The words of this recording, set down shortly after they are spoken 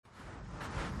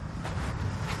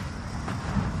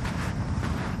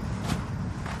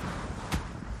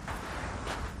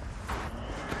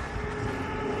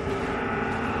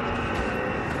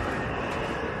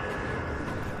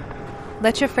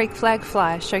Let Your Freak Flag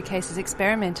Fly showcases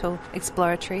experimental,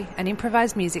 exploratory and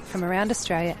improvised music from around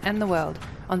Australia and the world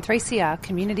on 3CR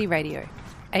Community Radio,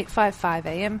 855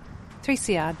 AM,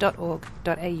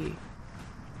 3cr.org.au.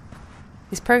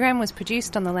 This program was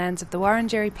produced on the lands of the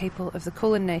Wurundjeri people of the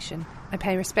Kulin Nation. I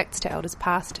pay respects to elders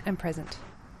past and present.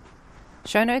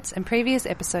 Show notes and previous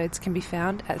episodes can be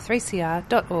found at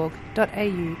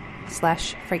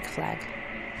 3cr.org.au/freakflag.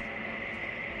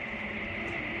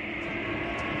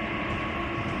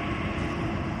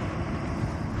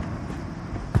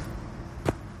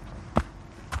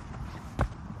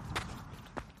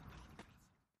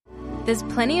 There's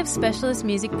plenty of specialist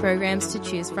music programs to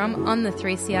choose from on the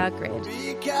 3CR grid.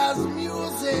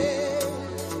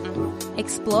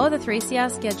 Explore the 3CR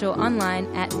schedule online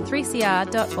at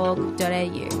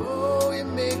 3cr.org.au. Oh, it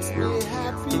makes me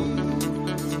happy.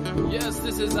 Yes,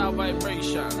 this is our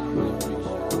vibration.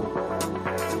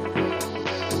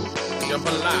 Jump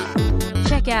alive.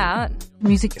 Check out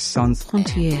Music Sans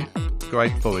Frontières.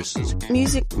 Great voices.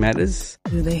 Music Matters.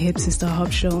 The Hip Sister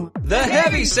Hop Show. The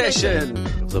Heavy Session.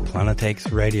 The Planet X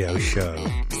Radio Show.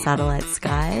 Satellite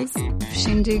Skies.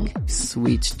 Shindig.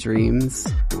 Sweet Dreams.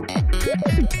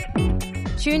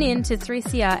 Tune in to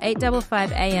 3CR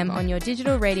 855 AM on your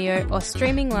digital radio or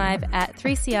streaming live at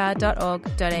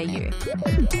 3cr.org.au.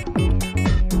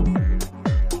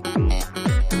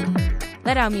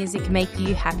 Let our music make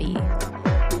you happy.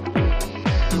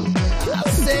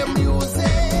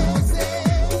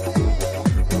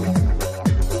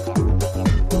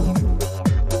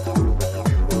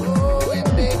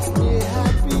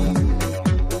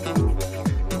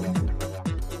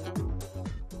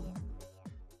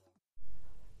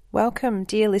 Welcome,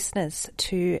 dear listeners,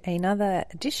 to another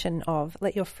edition of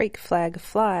Let Your Freak Flag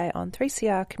Fly on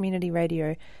 3CR Community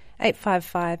Radio,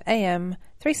 855 AM,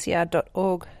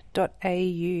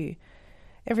 3cr.org.au.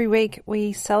 Every week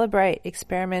we celebrate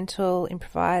experimental,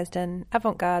 improvised and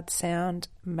avant-garde sound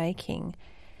making.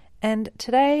 And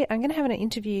today I'm going to have an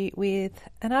interview with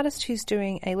an artist who's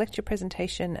doing a lecture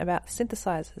presentation about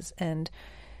synthesizers and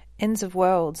ends of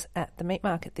worlds at the Meat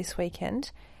Market this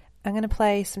weekend. I'm going to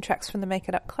play some tracks from the Make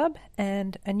It Up Club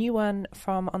and a new one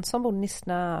from Ensemble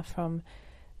Nistnar from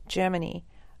Germany.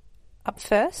 Up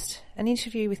first, an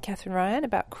interview with Catherine Ryan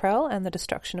about Krell and the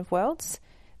Destruction of Worlds.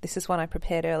 This is one I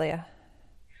prepared earlier.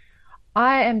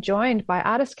 I am joined by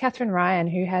artist Catherine Ryan,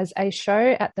 who has a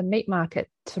show at the Meat Market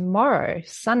tomorrow,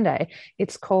 Sunday.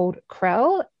 It's called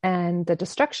Krell and the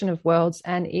Destruction of Worlds,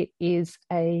 and it is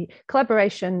a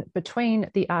collaboration between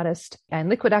the artist and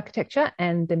Liquid Architecture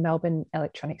and the Melbourne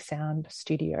Electronic Sound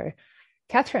Studio.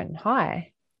 Catherine,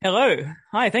 hi. Hello.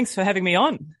 Hi, thanks for having me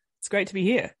on. It's great to be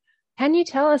here. Can you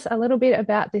tell us a little bit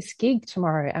about this gig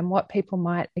tomorrow and what people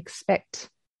might expect?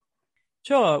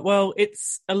 Sure. Well,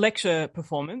 it's a lecture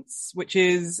performance, which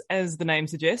is, as the name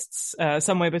suggests,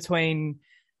 somewhere between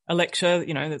a lecture,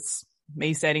 that's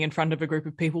me standing in front of a group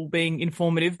of people being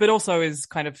informative, but also is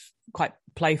kind of quite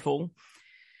playful.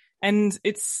 And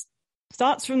it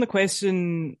starts from the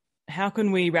question, how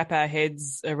can we wrap our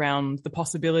heads around the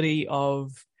possibility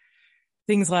of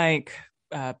things like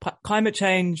climate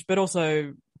change, but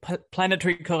also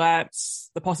planetary collapse,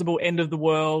 the possible end of the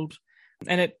world?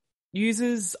 And it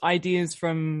uses ideas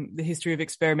from the history of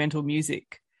experimental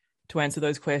music to answer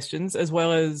those questions, as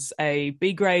well as a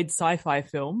B-grade sci-fi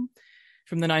film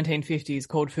from the 1950s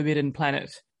called Forbidden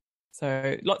Planet.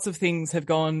 So lots of things have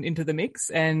gone into the mix,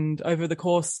 and over the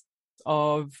course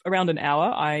of around an hour,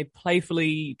 I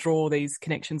playfully draw these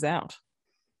connections out.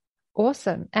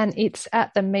 Awesome. And it's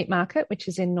at the Meat Market, which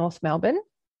is in North Melbourne?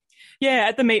 Yeah,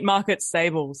 at the Meat Market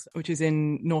Stables, which is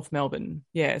in North Melbourne.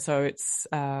 Yeah, so it's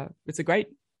a great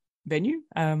venue,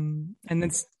 and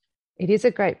it is a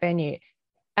great venue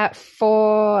at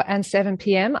 4 and 7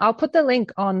 p.m. I'll put the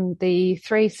link on the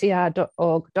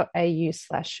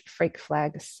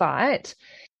 3cr.org.au/freakflag site.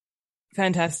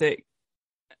 Fantastic.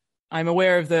 I'm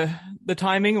aware of the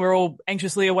timing. We're all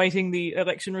anxiously awaiting the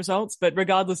election results, but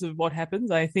regardless of what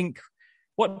happens, I think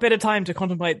what better time to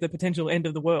contemplate the potential end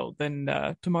of the world than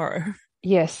tomorrow?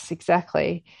 Yes,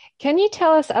 exactly. Can you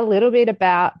tell us a little bit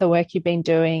about the work you've been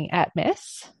doing at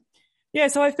MESS? Yeah,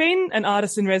 so I've been an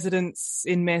artist in residence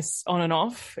in MESS on and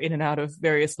off, in and out of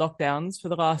various lockdowns for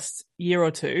the last year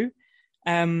or two.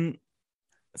 So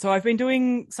I've been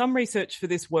doing some research for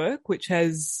this work, which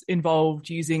has involved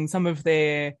using some of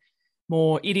their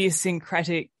more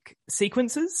idiosyncratic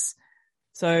sequences.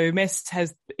 So MESS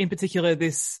has in particular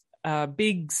this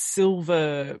big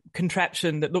silver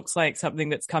contraption that looks like something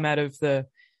that's come out of the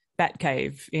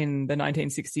Batcave in the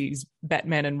 1960s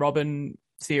Batman and Robin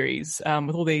series,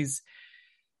 with all these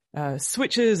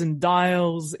switches and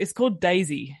dials. It's called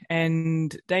Daisy,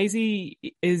 and Daisy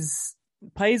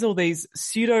plays all these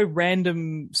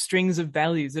pseudo-random strings of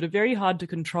values that are very hard to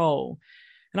control.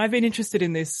 And I've been interested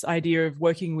in this idea of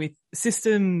working with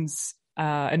systems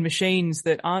and machines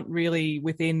that aren't really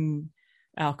within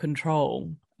our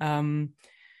control.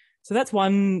 So that's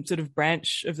one sort of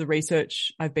branch of the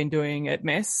research I've been doing at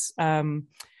MESS.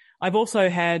 I've also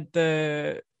had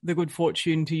the good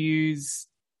fortune to use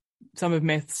some of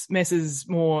MESS's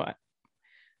more,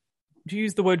 to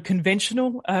use the word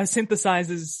conventional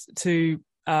synthesizers to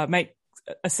make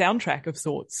a soundtrack of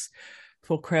sorts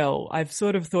for Krell. I've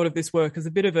sort of thought of this work as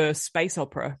a bit of a space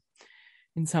opera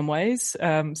in some ways.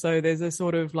 So there's a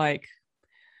sort of like,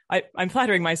 I'm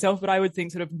flattering myself, but I would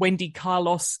think sort of Wendy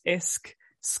Carlos-esque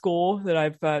score that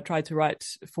I've tried to write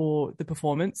for the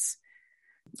performance.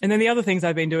 And then the other things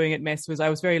I've been doing at MESS was I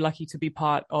was very lucky to be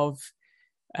part of,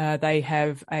 they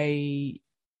have a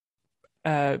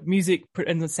music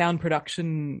and the sound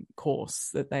production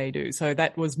course that they do. So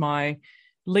that was my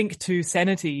link to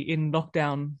sanity in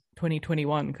lockdown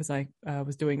 2021, because I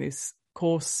was doing this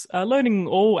course, learning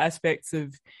all aspects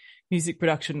of music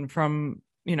production, from,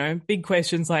 big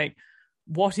questions like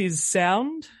what is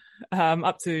sound,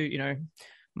 up to,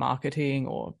 marketing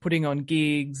or putting on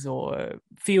gigs or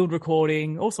field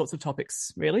recording, all sorts of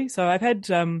topics, really. So I've had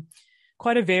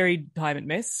quite a varied time at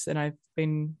MESS, and I've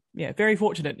been, very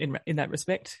fortunate in that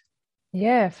respect.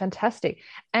 Yeah, fantastic.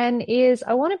 And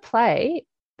I want to play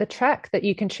the track that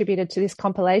you contributed to this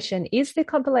compilation. Is the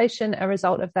compilation a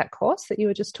result of that course that you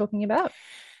were just talking about?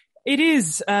 It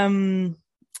is.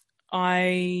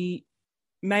 I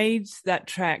made that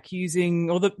track using,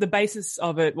 or the basis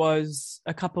of it was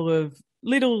a couple of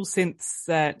little synths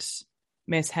that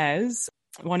MESS has.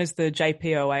 One is the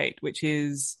JP08, which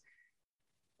is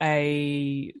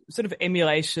a sort of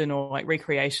emulation or like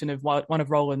recreation of one of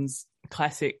Roland's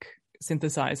classic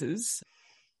synthesizers.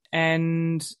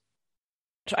 And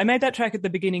I made that track at the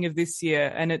beginning of this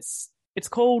year, and it's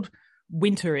called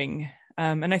Wintering.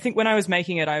 And I think when I was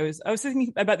making it, I was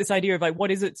thinking about this idea of like,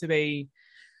 what is it to be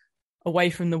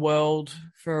away from the world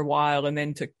for a while and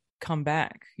then to come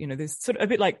back? There's sort of a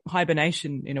bit like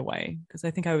hibernation in a way, because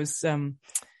I think I was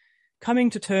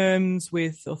coming to terms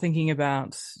with, or thinking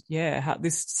about, how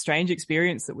this strange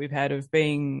experience that we've had of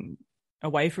being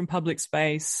away from public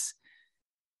space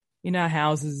in our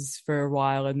houses for a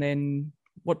while, and then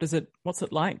what's it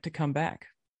like to come back?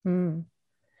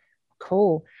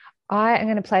 Cool. I am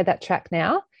going to play that track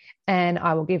now, and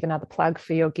I will give another plug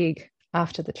for your gig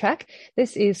after the track.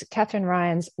 This is Catherine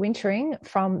Ryan's Wintering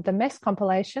from the MESS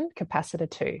compilation Capacitor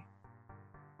 2.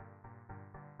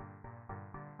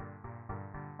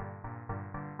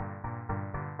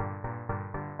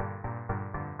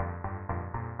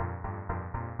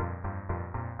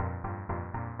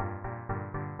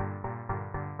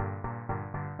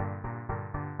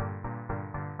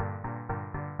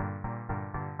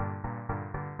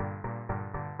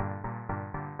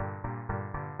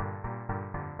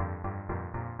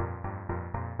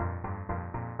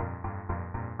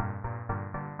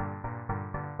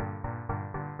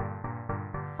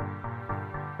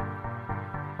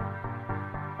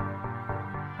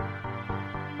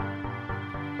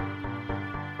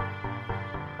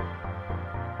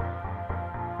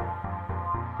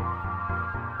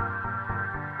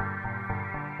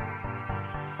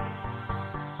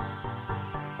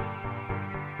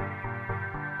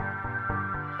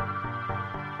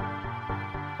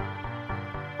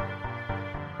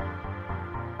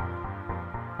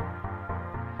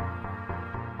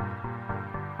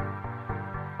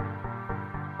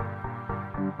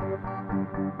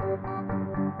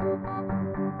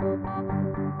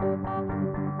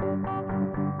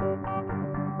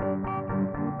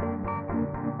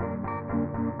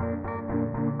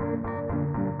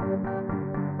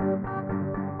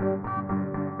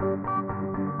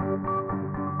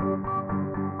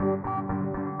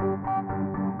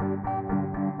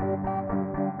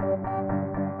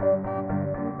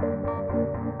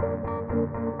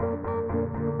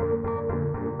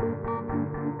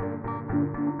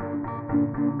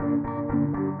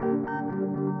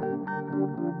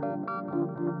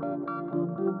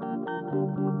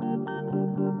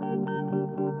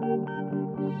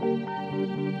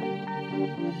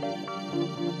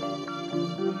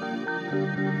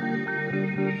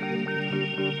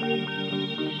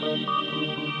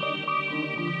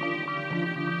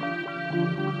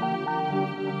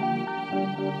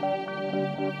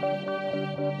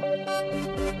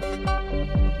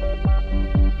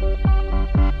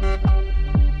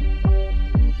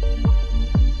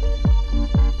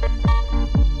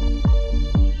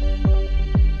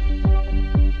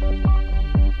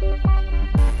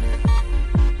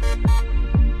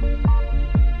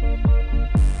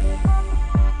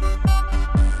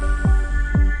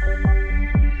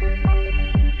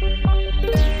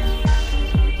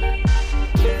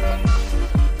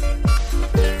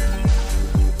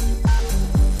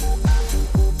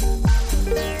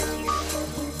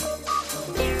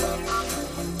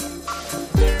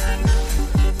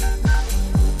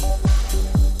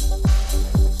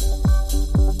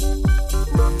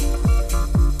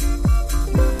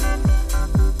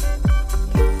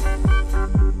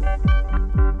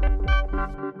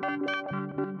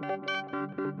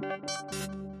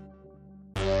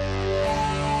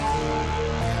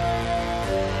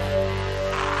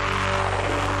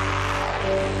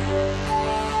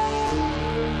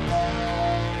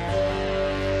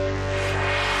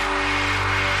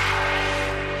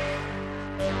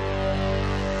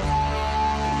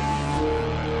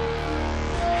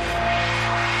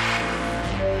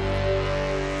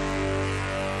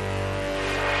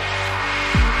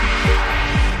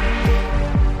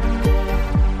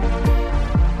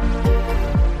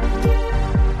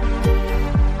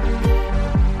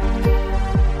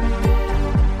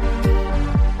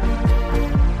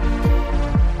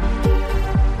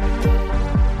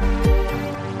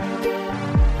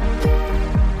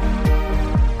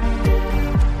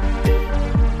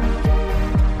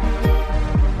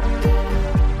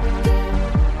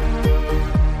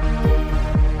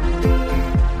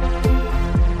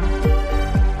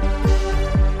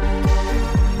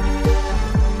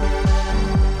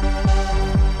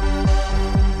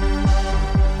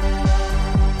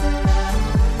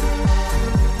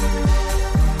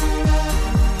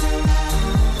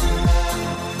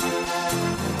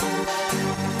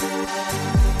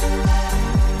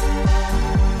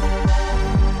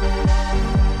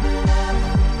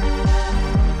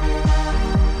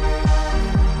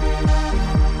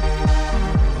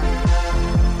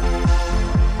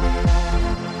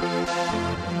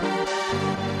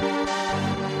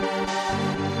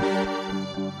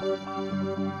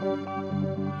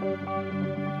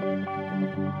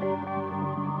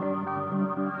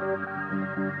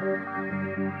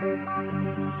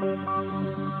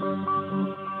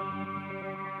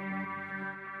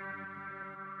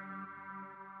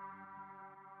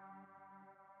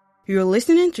 You're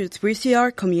listening to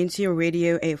 3CR Community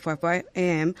Radio 855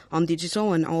 AM on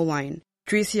digital and online.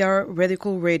 3CR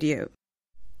Radical Radio.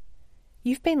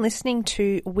 You've been listening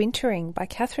to Wintering by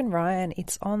Catherine Ryan.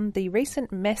 It's on the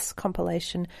recent Mess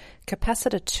compilation,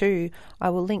 Capacitor 2. I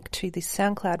will link to the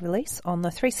SoundCloud release on the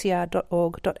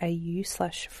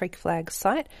 3cr.org.au/freakflag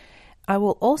site. I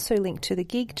will also link to the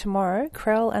gig tomorrow,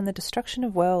 Krell and the Destruction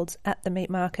of Worlds at the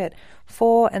Meat Market,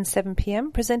 4 and 7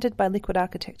 p.m, presented by Liquid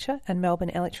Architecture and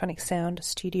Melbourne Electronic Sound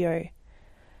Studio.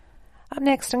 Up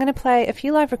next, I'm going to play a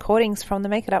few live recordings from the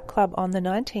Make It Up Club on the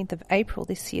 19th of April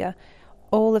this year.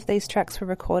 All of these tracks were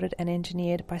recorded and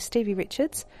engineered by Stevie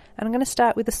Richards, and I'm going to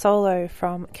start with a solo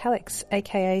from Calix,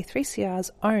 aka 3CR's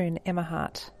own Emma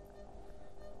Hart.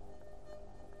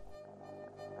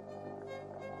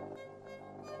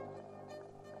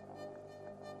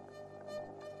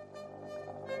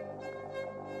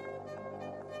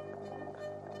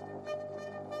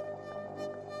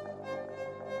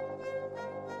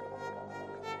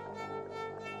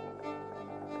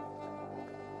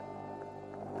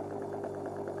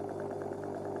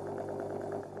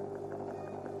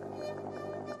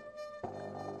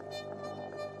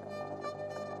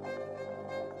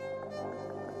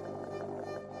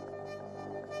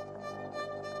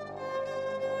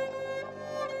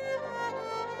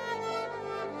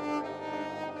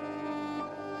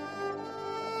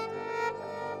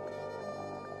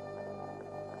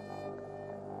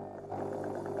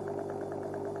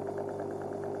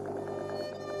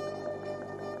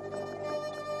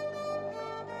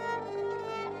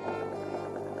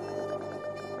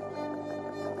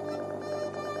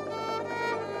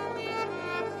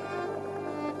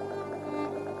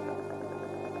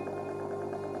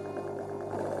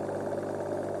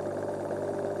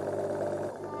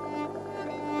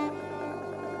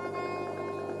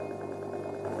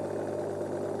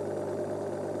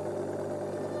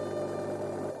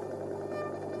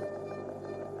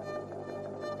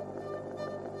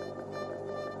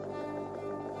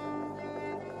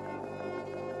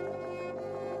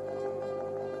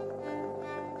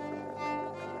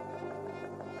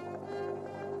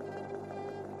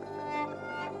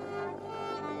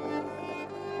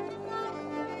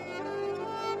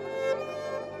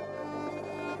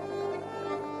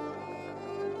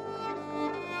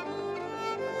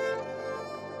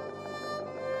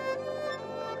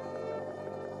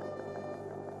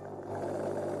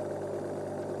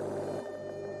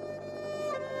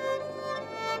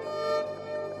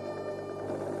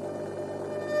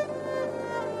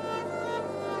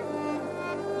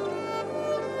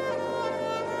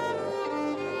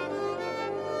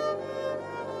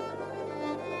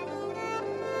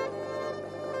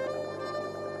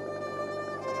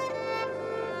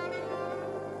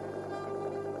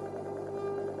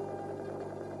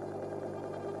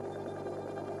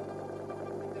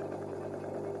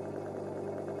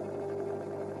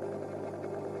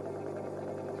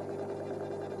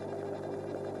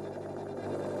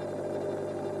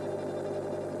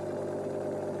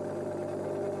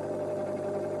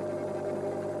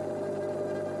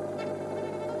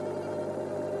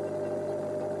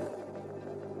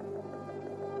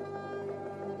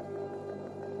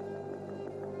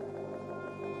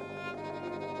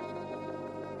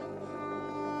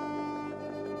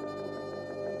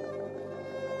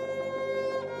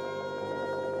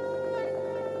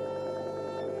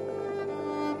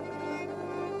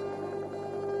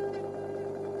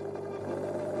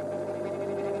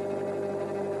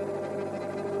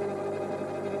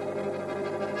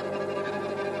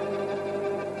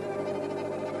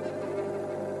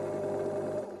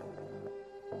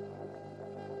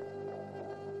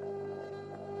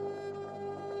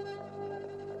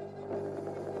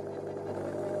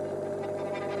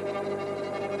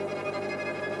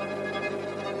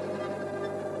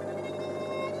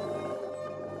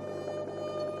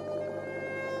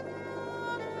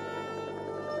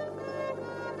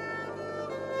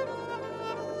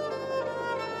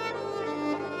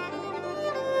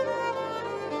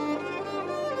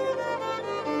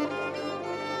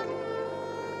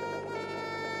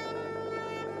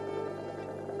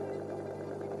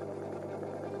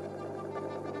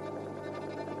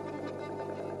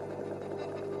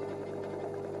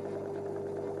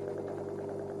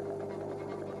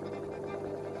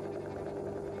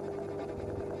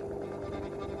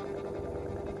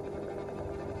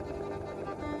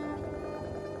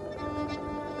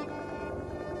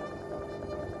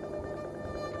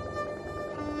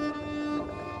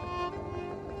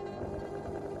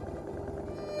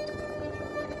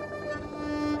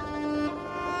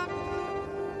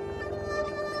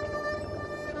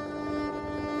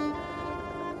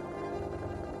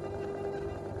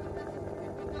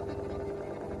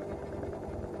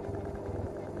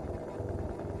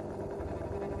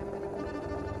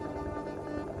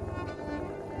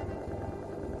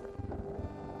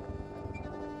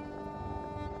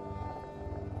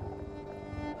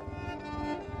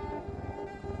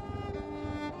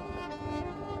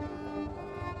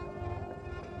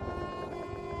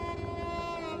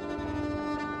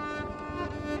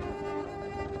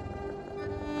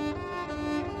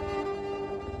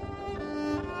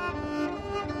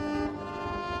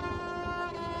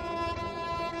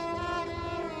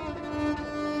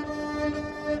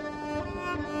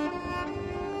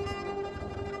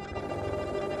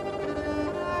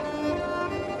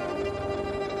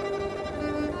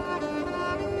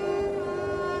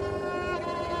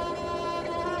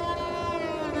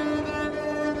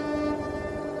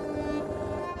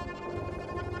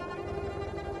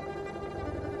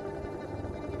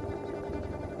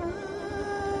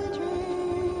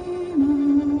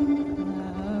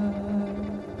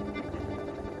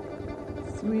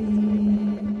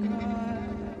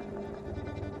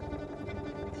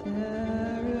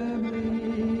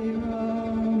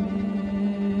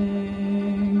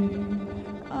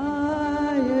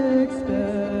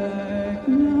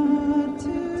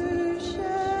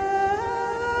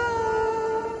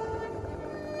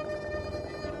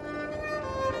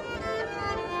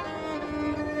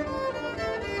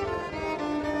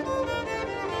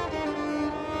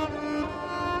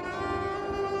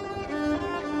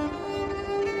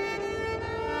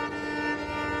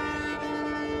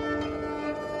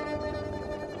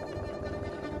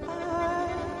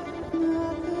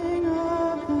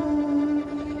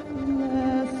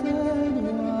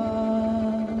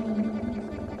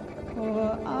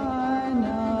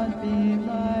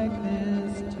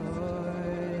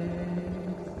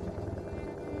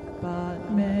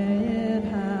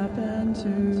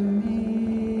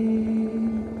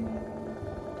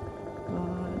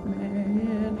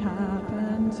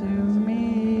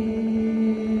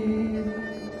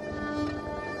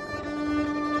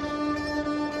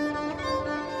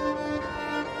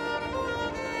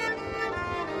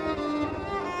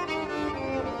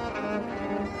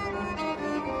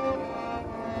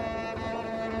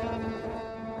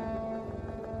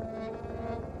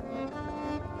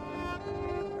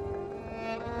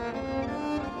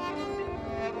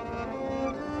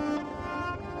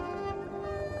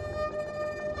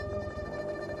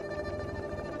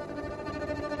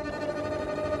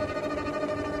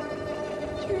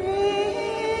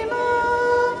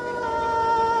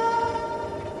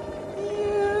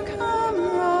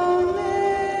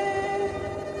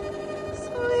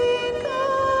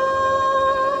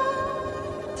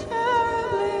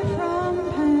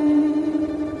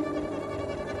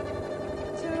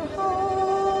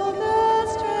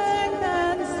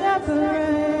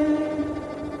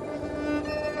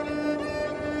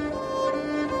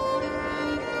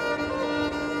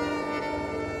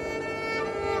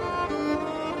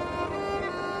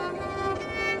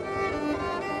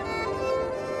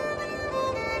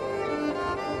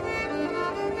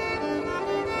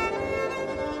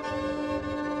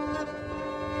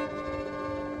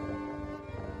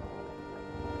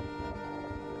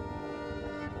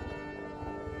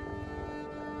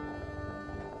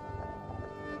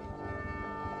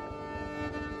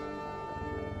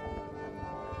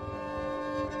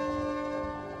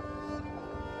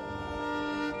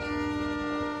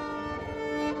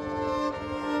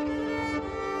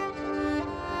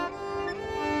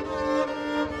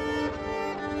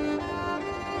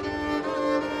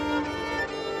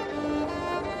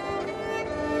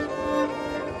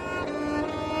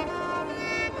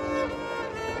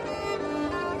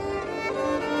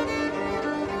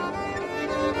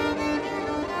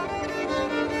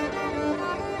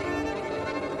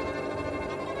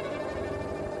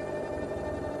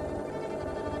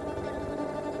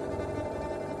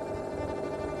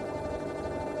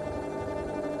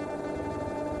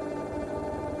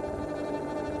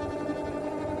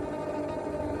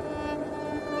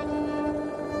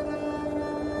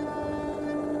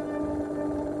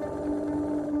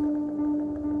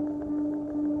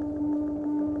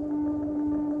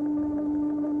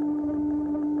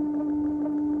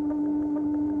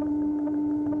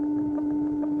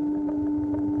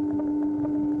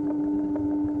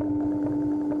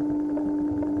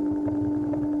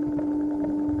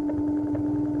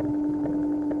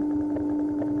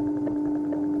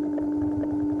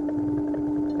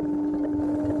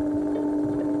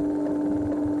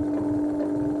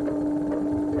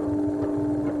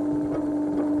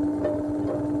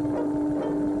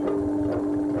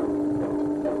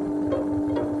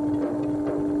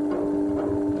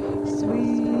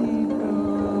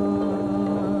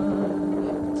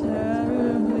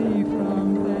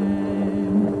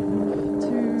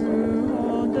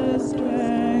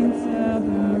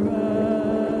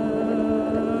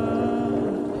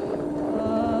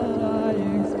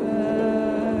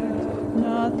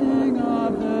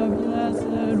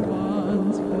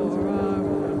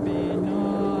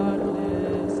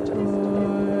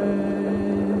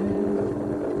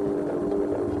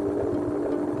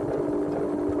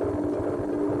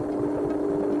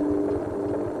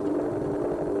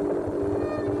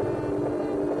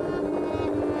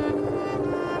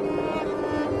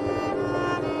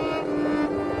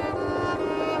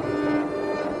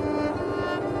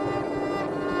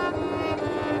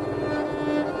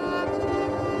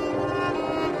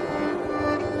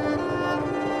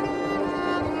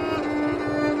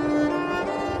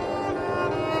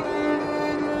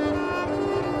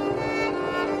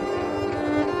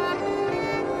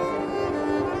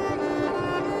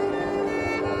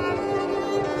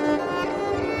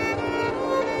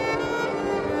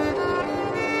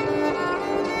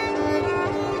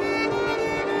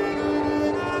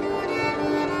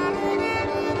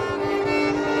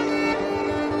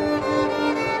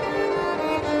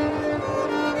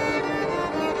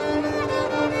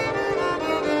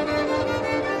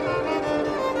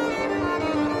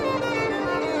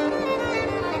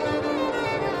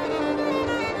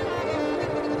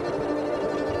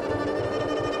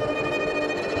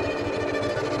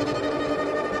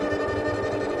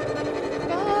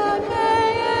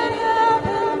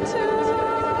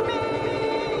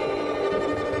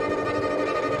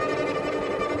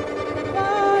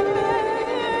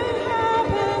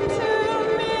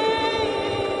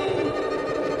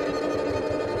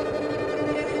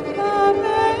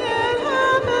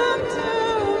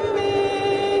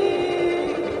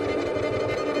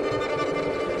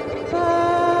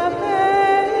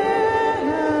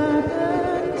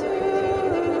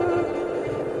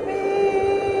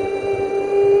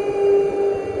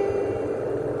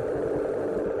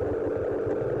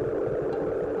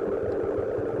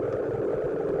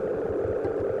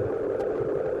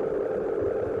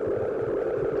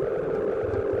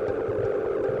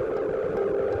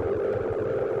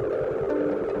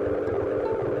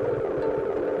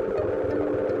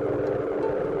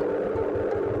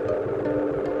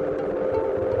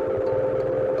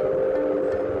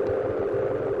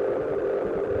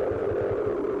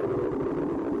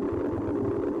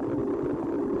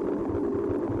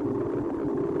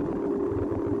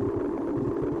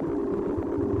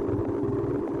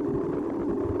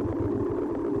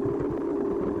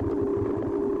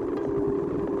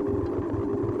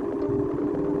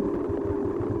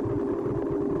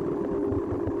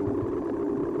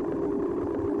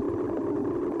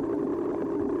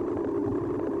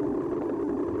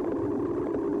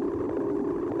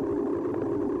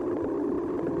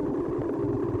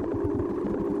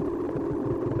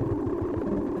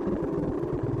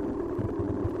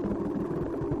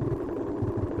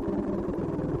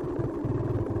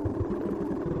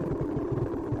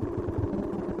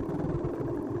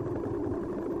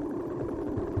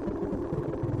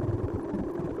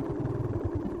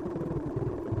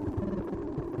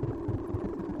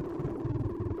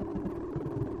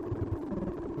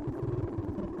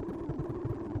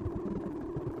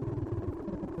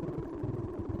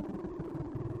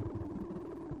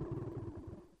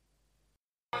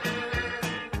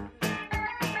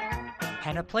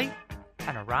 panoply,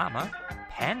 panorama,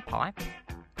 panpipe,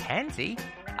 pansy,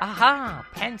 aha,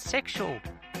 pansexual,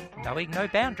 knowing no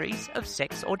boundaries of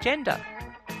sex or gender.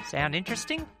 Sound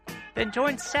interesting? Then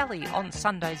join Sally on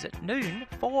Sundays at noon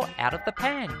for Out of the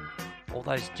Pan. All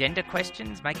those gender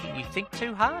questions making you think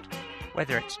too hard?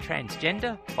 Whether it's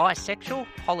transgender, bisexual,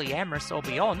 polyamorous or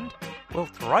beyond, we'll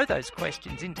throw those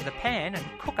questions into the pan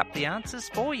and cook up the answers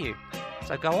for you.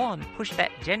 So go on, push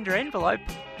that gender envelope,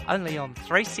 only on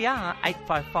 3CR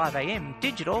 855 AM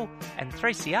digital and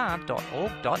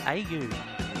 3cr.org.au.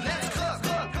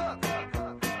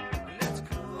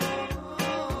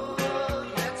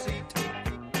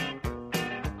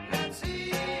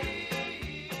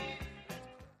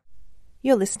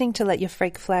 You're listening to Let Your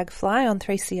Freak Flag Fly on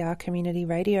 3CR Community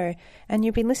Radio, and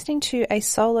you've been listening to a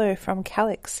solo from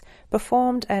Calix,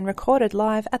 performed and recorded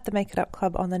live at the Make It Up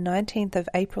Club on the 19th of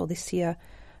April this year.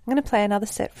 I'm going to play another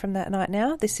set from that night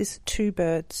now. This is Two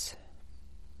Birds.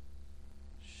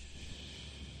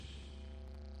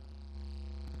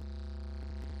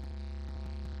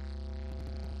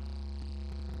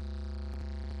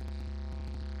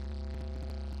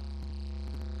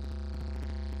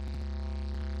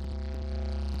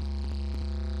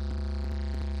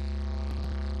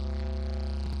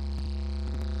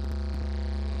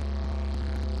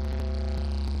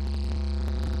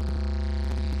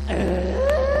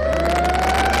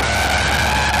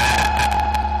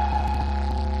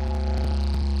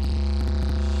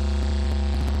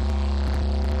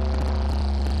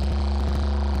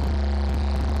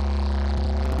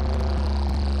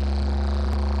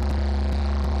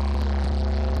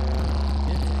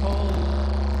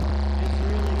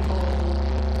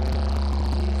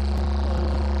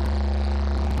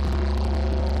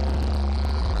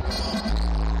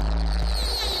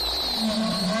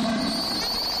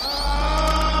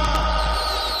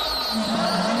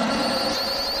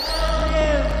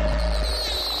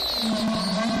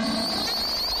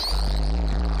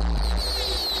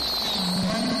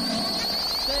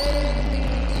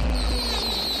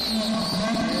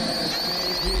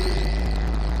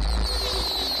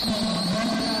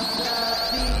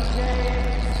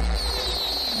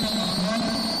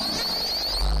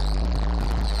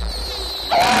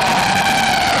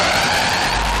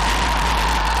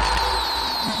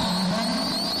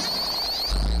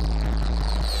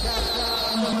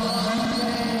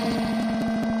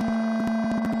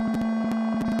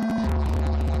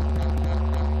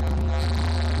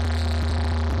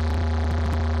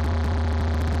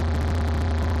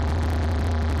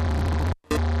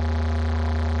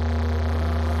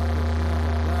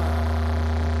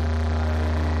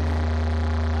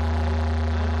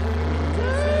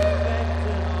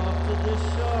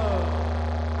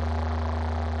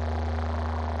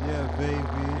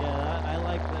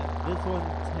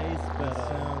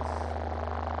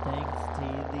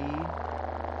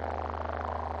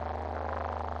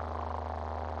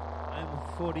 I'm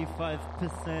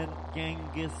 45%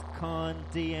 Genghis Khan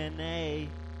DNA.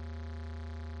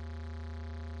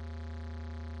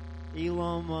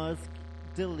 Elon Musk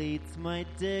deletes my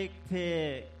dick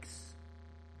pics.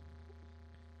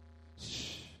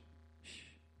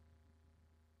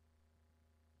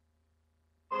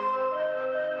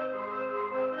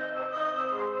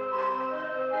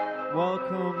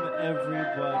 Welcome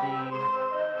everybody.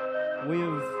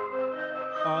 We've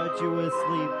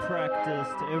arduously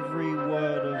practiced every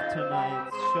word of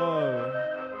tonight's show.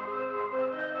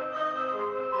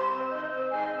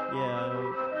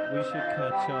 Yeah, we should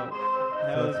catch up.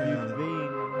 How have you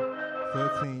been?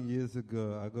 13 years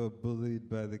ago, I got bullied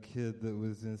by the kid that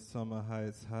was in Summer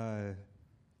Heights High.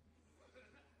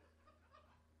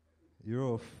 You're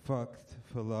all fucked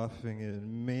for laughing at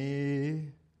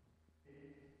me.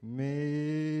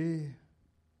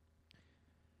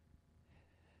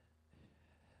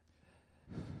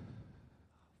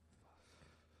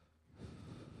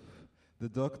 The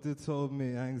doctor told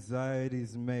me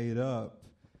anxiety's made up.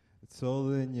 It's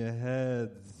all in your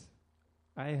heads.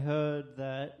 I heard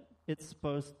that it's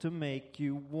supposed to make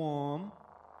you warm,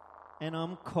 and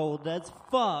I'm cold as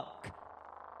fuck.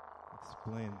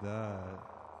 Explain that.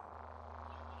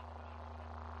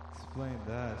 Explain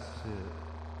that shit.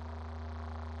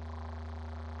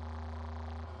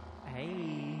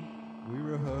 Hey. We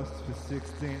rehearsed for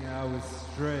 16 hours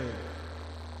straight.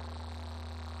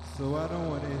 So I don't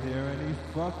want to hear any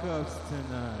fuck-ups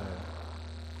tonight.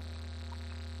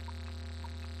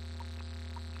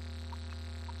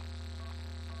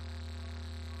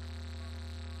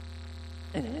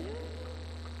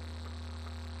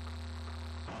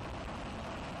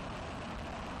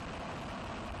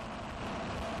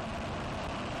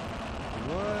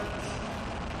 What?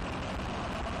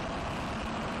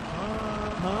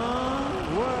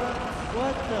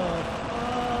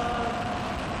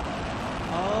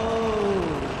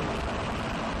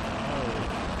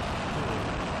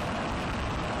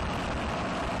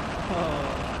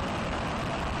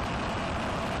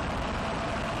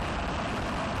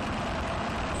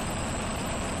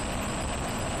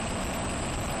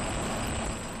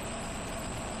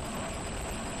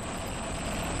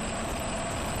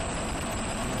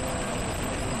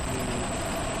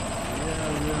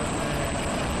 real name.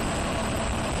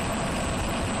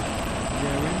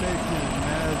 Yeah, we're making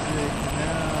magic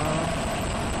now.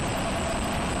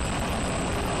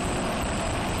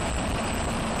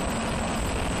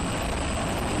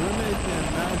 We're making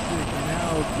magic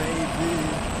now, baby.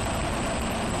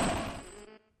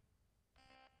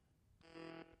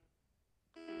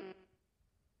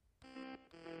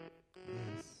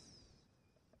 Yes.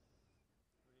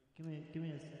 Give me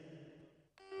a second.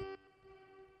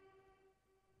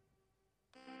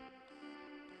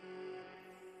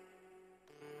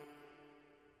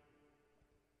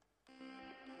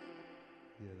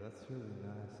 Yeah, that's really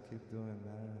nice. Keep doing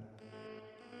that.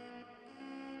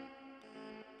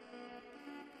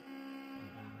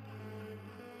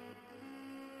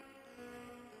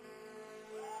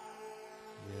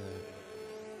 Yeah.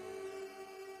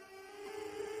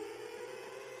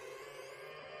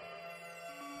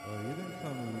 Oh, you didn't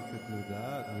tell me you could do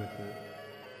that with it.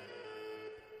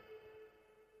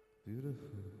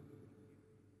 Beautiful.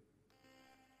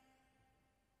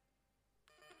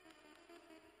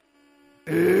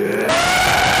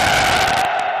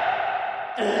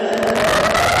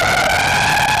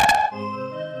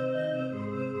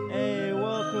 Hey,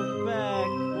 welcome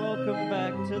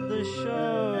back to the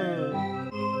show.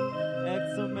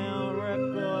 XML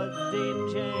Records, Dean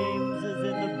James is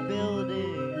in the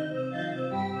building.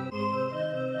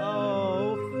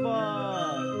 Oh,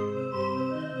 fuck.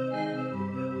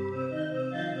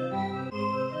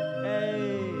 Hey,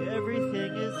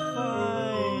 everything is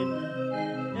fine.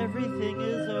 Everything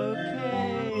is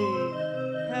okay.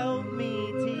 Help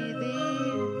me, TD.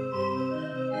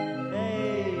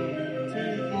 Hey,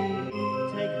 TD,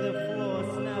 take the floor,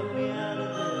 snap me out of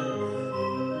this.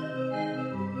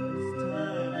 It's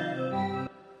time.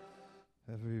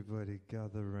 Everybody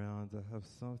gather round. I have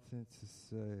something to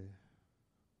say.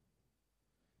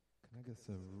 Can I get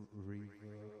some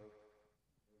reverb?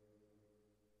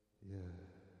 Yeah,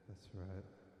 that's right.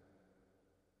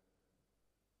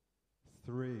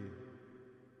 3.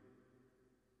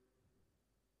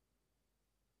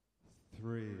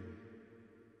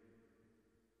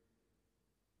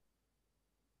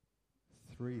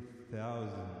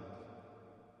 3,000.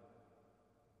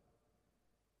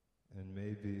 And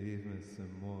maybe even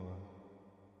some more.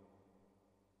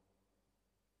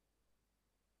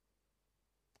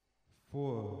 4.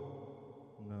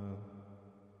 No,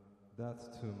 that's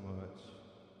too much.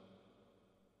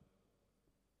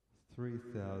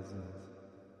 3,000.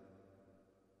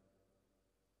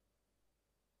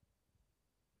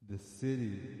 The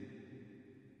city,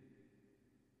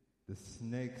 the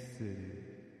Snake City.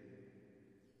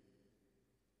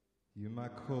 You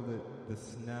might call it the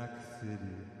Snack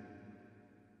City,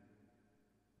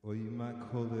 or you might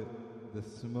call it the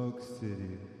Smoke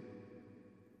City.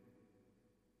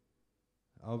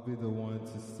 I'll be the one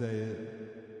to say it.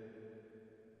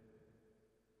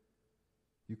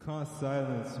 You can't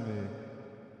silence me.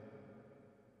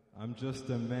 I'm just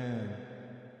a man,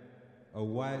 a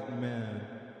white man,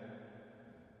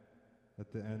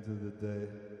 at the end of the day.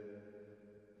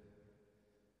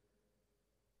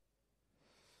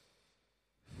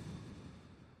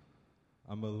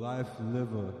 I'm a life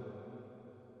liver,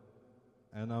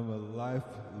 and I'm a life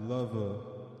lover.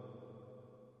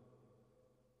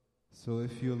 So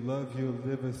if you love your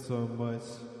liver so much,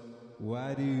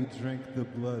 why do you drink the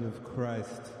blood of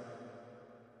Christ?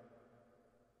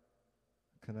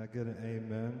 Can I get an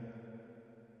amen?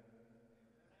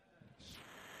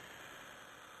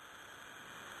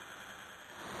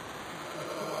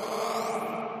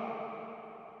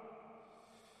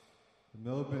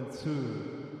 Melbourne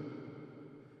 2.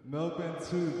 Melbourne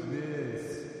 2 this.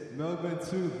 Melbourne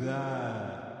 2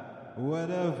 that.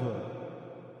 Whatever.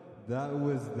 That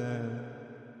was then.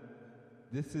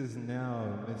 This is now,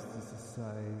 Mr.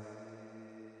 Society.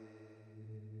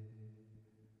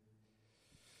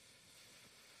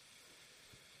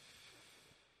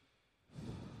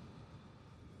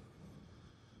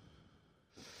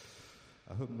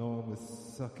 I hope no one was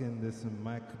sucking this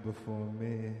mic before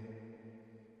me.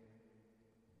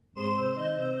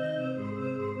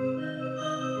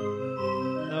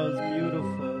 That was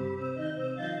beautiful.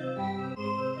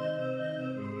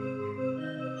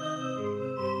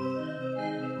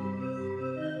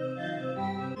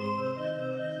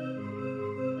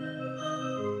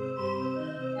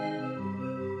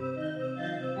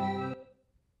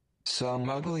 Some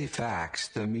ugly facts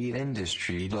the meat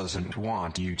industry doesn't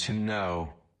want you to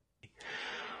know.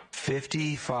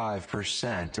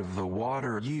 55% of the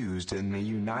water used in the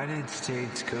United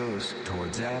States goes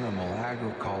towards animal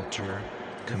agriculture,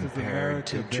 compared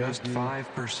to just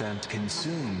 5%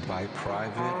 consumed by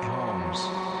private homes.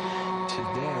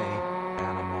 Today,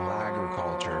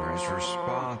 is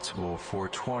responsible for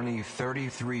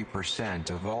 33%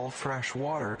 of all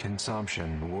freshwater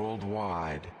consumption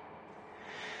worldwide.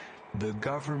 The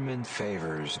government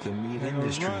favors the meat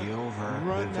industry over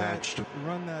the vegetable.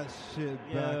 Run that shit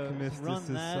back, Mr. Run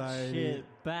Society. that shit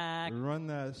back. Run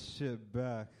that shit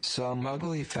back. Some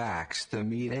ugly facts the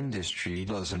meat industry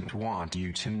doesn't want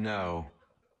you to know.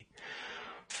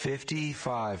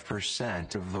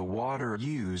 55% of the water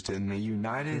used in the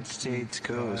United States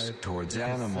goes towards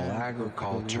animal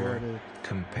agriculture,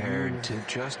 compared to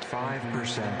just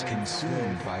 5%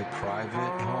 consumed by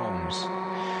private homes.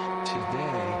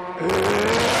 Today,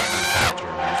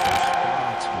 agriculture is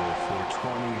responsible for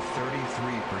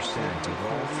 33% of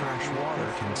all freshwater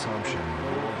consumption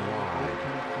worldwide.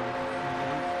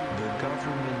 The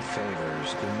government favors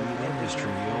the meat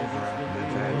industry over the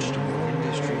vegetable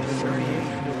industry.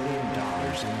 $38 billion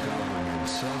in government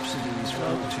subsidies go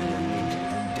to the meat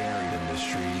and dairy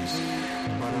industries,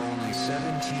 but only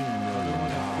 $17 million,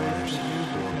 or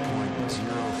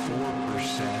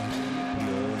 0.04%,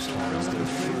 goes towards the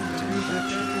food and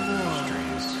vegetable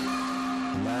industries.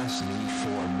 Less need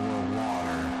for more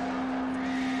water.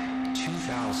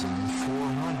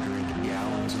 2,400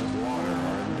 gallons of water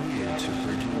are needed to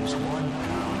produce 1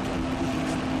 pound of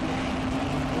beef.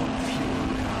 1 fewer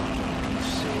pound of beef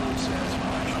saves as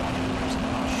much water as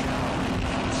not showering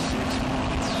for 6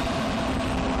 months.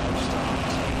 Livestock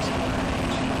takes away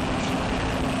too much land.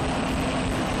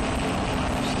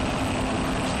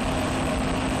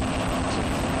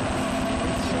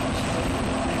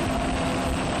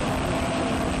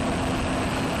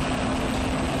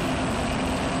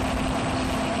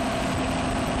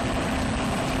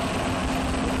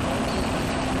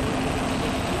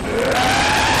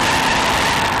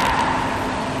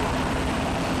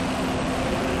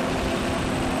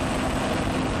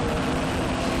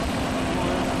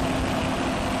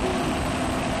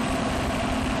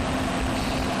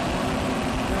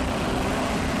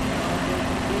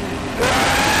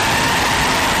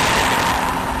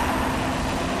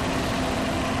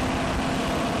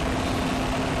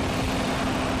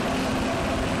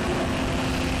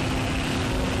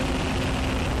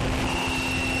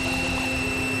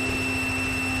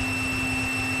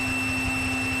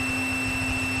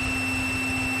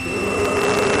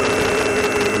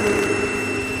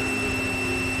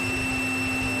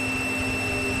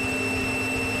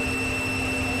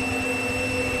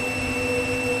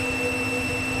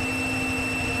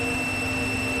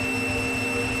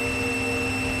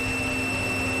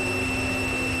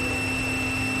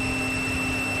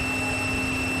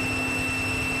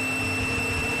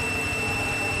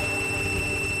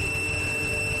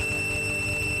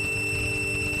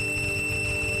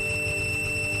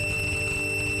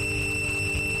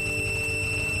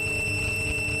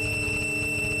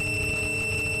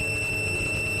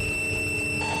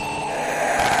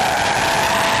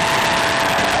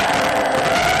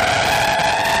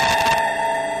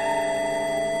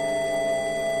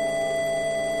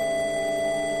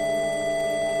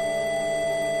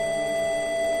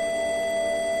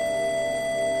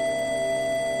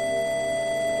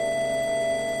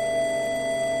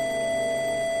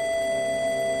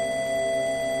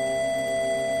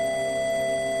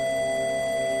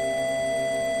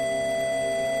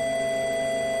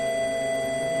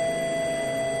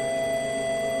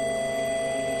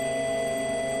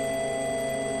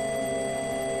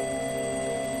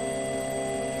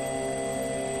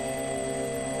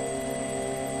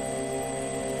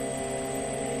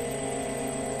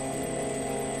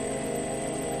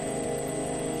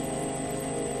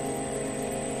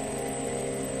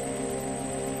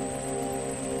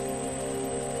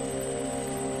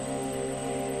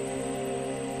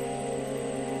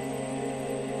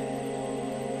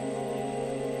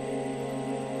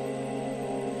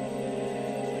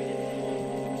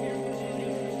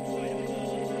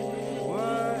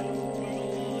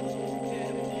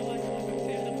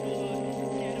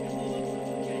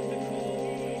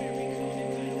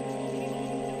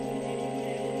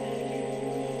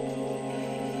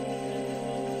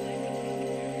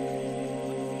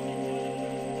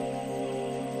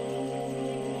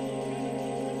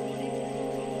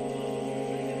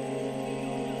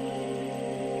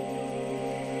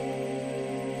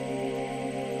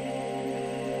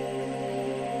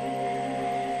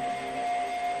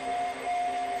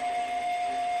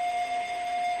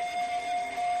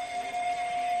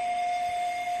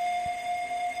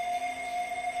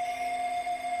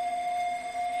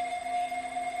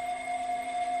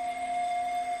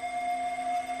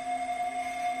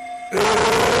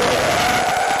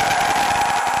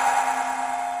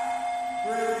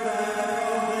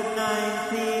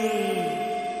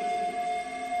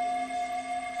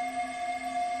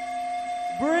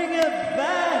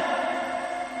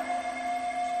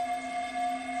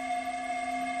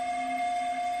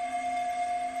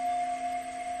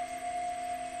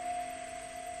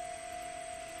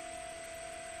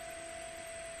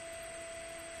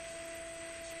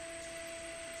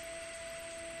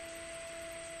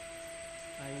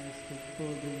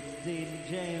 for the Dayton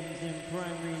James in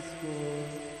primary school.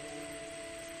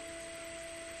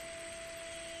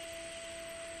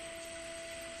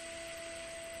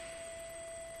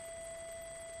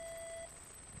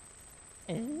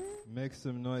 Make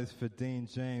some noise for Dean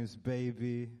James,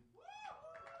 baby.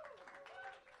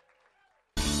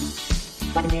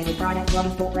 Black and Deadly Friday, Robbie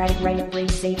Fort Radic Radio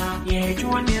 3CR. Yeah,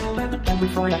 join me at 11 every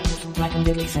Friday for some Black and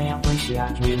Deadly Sound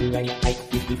 3CR. Community Radio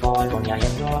 855 on the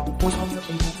AM dial. Voice of the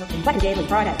people. Black and Deadly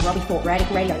Friday, Robbie Fort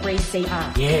Radic Radio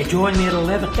 3CR. Yeah, join me at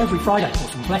 11 every Friday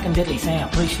for some Black and Deadly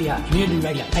Sound 3CR. Community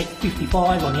Radio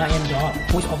 855 on the AM dial.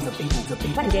 Voice of the people, the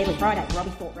people. Black and Deadly Friday, Robbie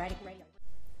Fort Radic Radio.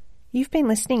 You've been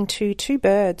listening to Two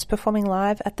Birds performing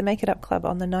live at the Make It Up Club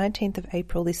on the 19th of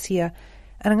April this year,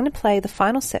 and I'm going to play the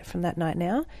final set from that night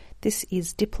now. This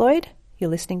is Diploid.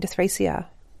 You're listening to 3CR.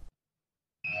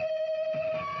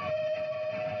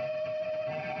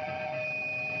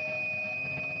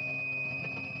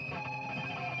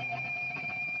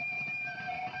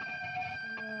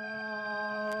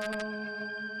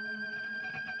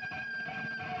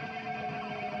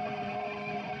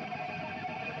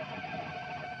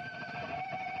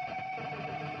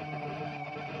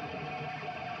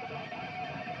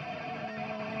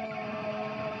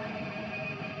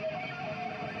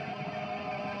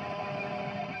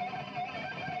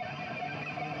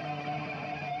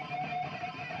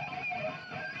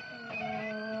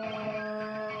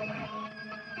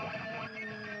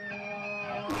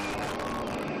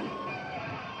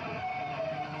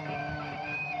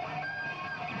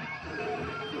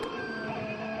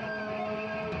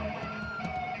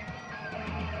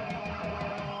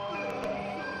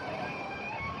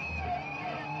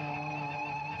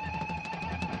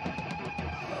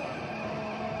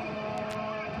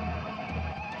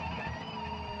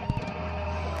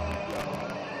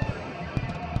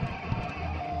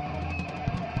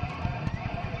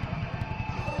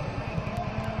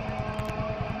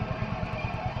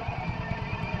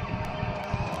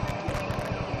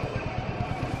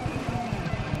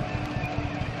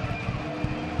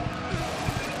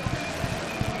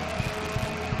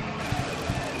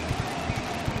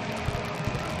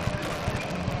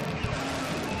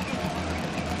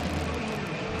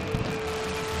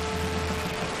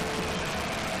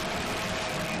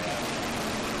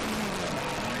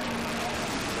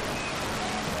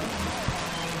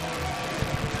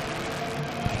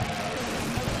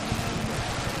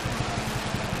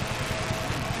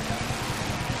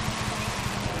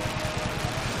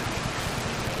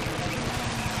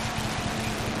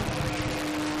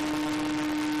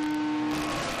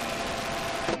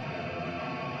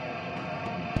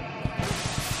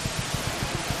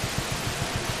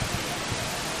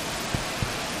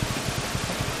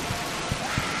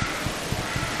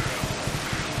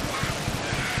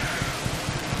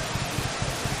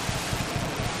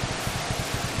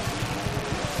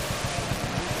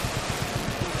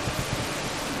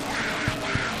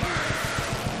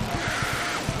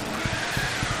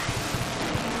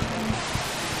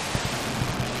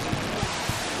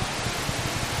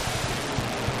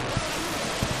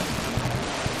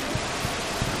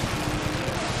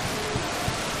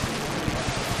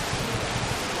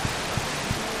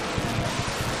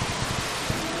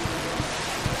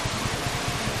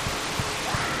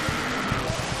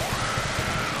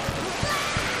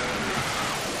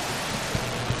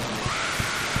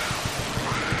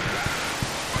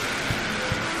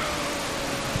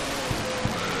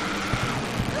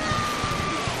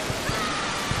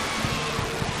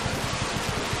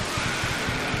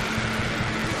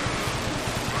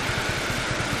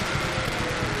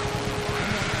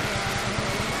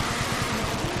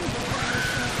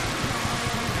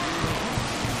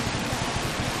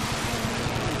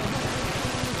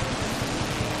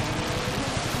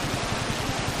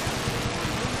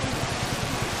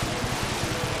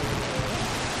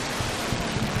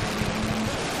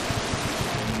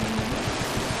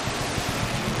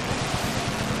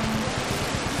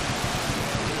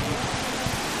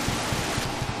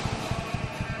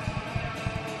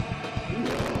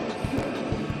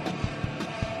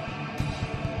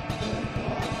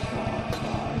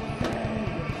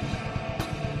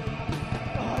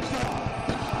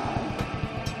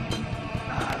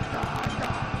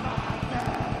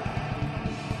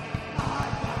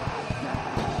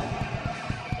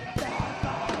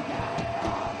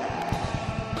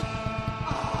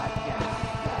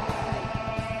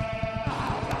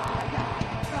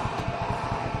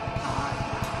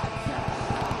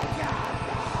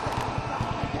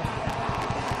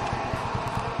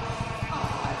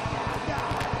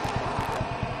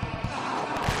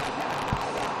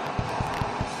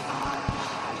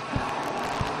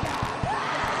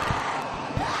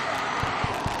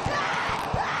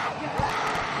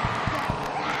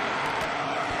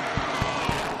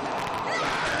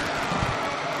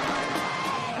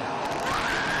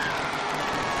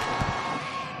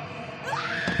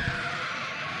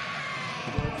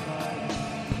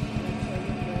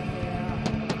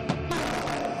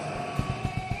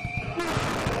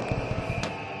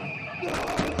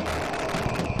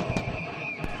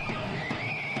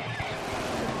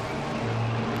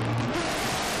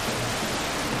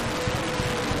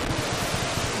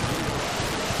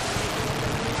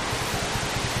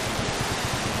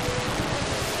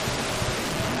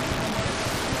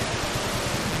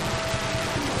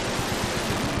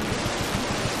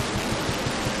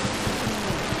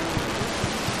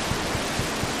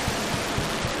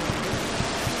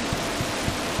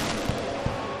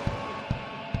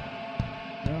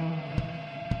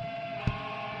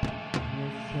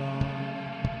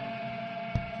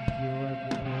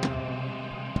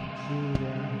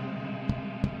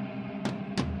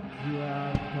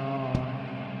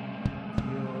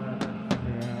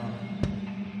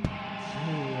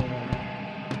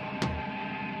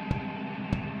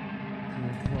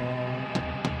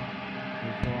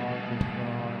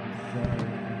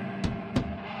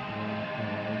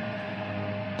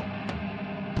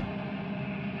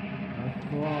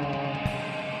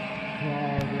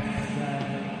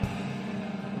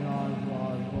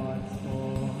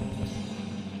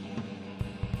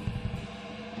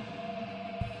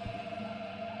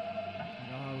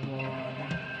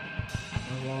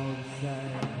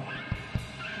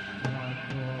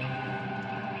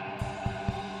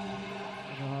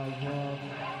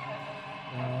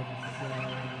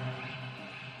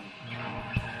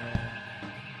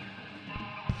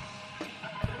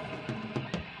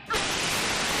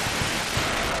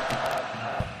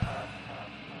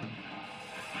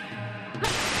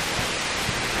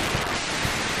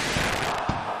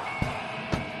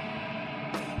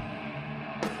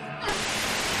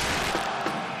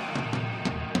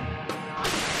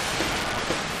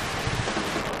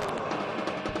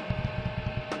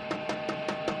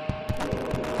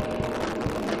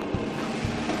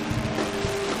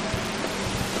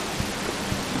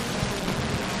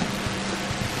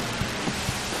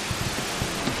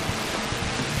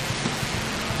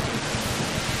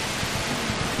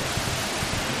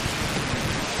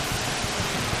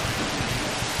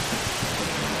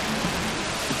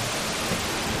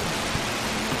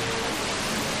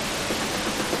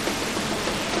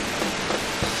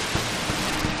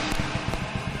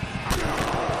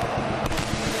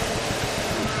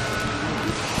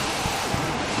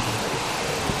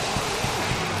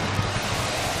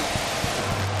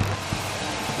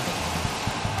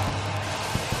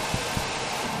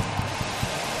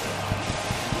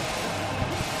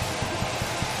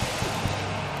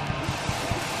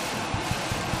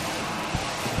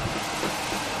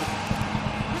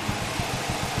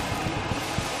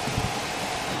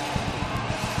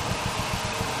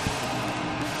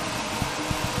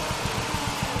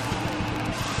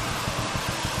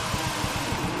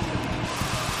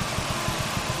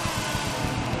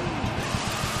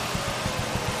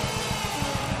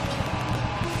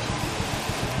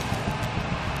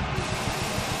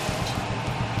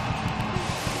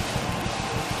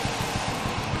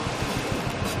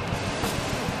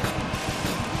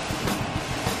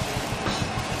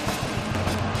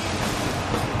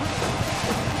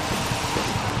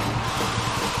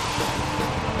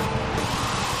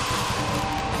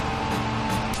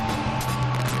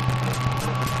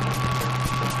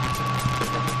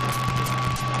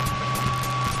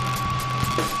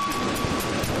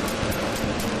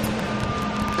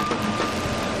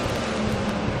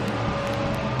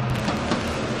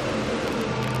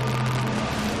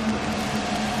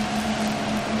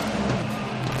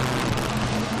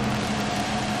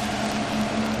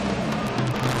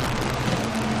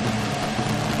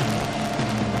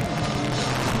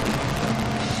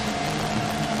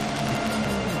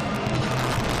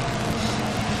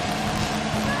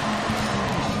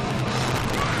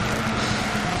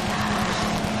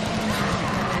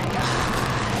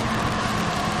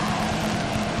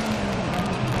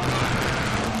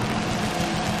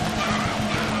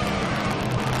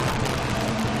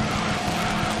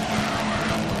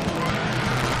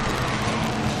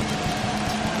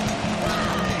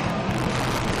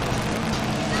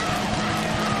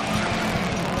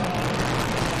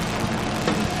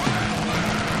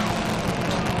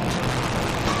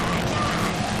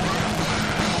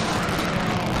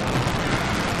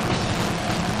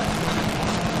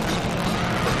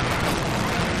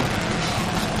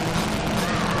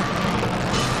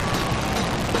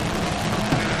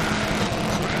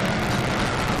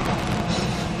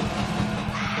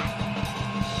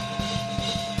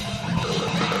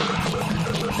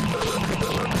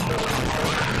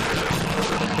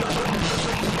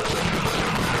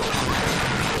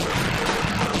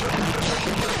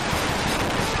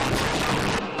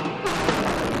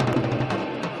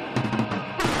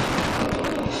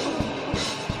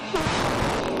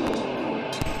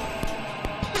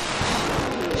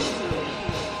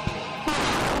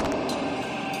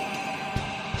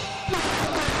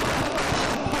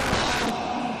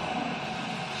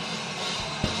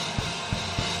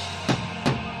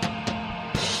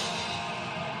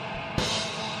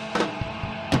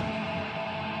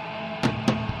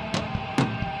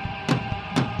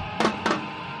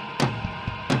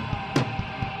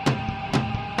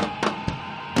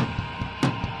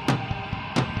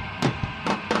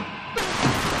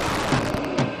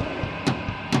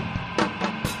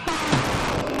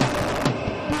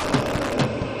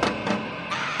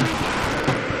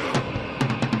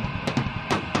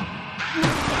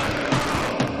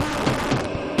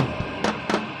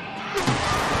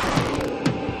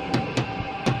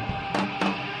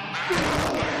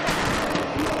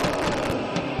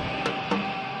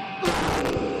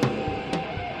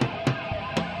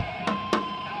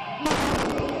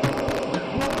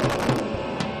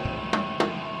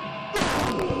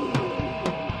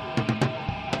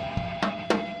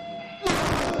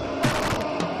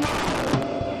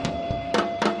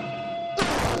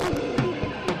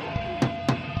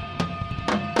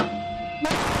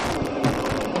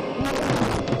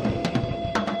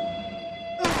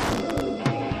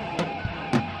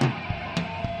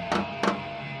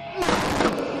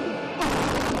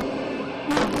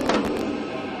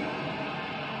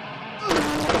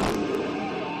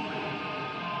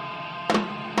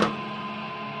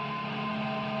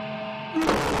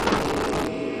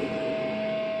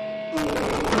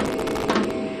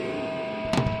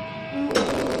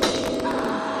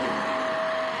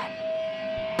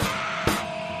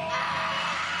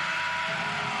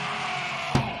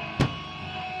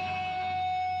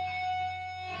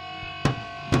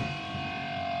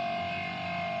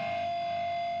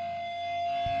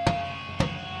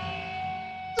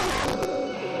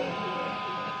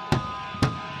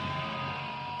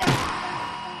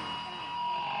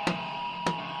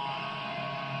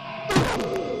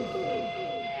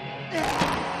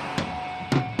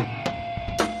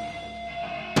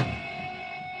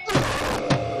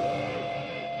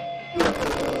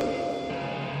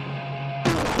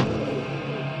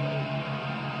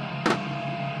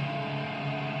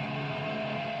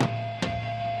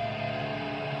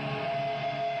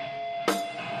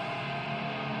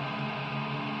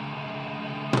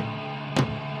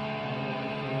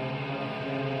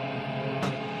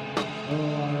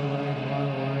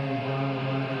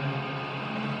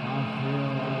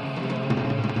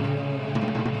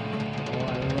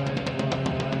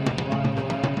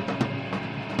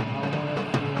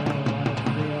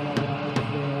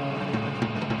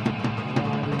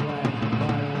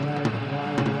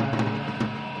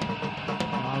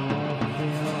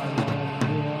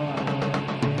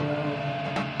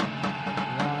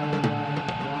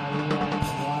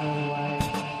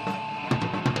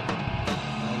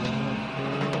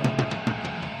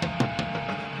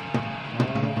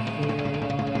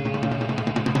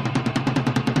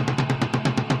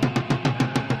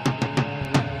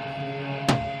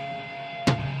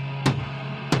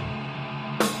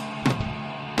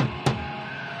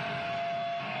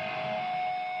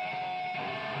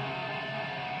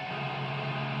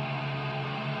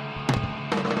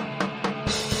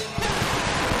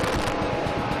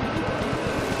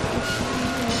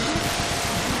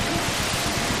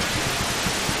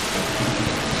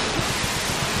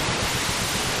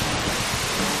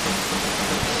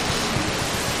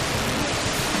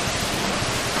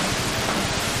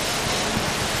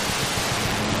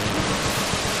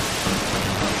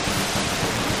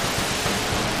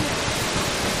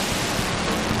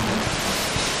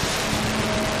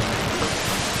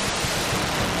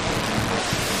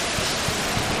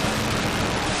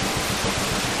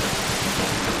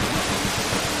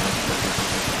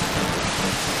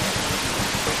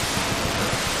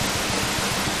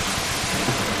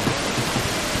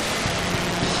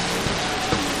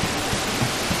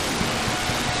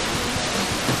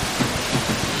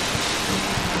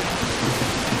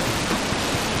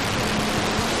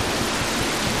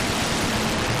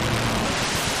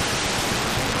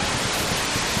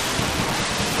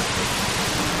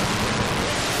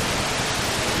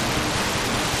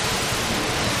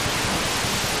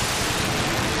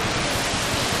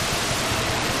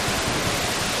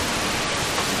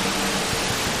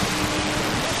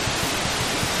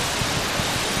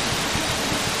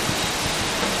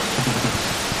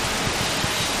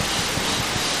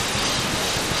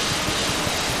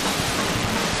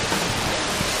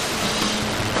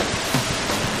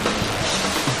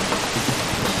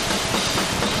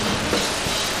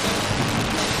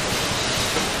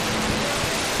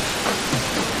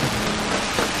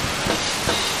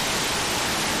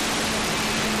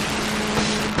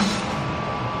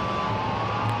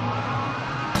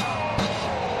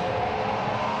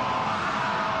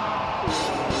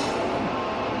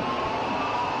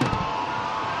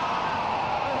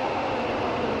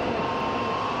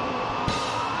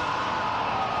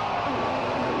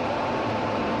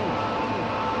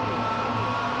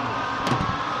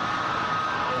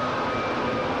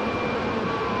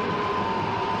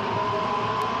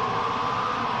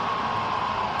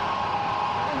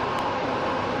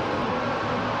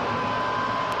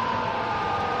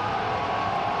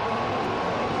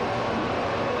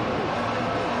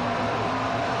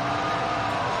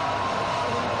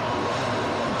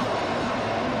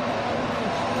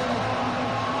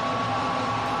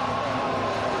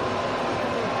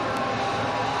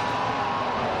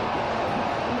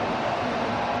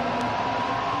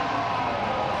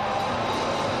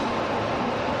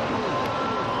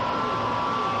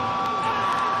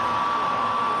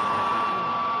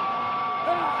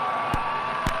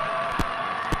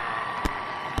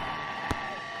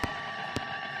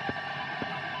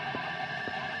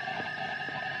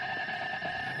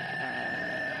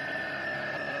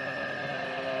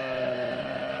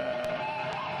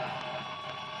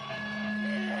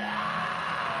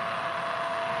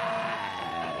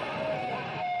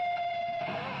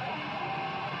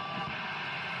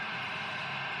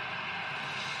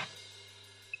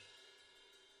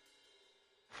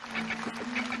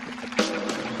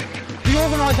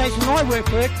 organisation I work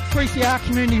for, 3CR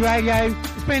Community Radio,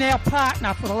 has been our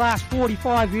partner for the last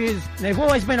 45 years. And they've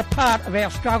always been a part of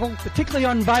our struggle, particularly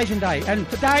on Invasion Day. And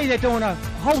today they're doing a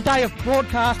whole day of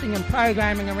broadcasting and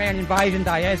programming around Invasion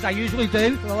Day, as they usually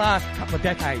do for the last couple of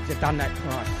decades. They've done that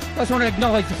tonight. I just want to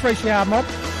acknowledge the 3CR mob.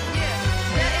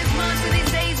 There is more to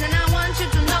these days, and I want you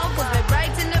to know, 'cause we're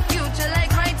right in the future,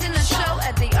 like right in the show.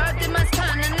 At the earth they must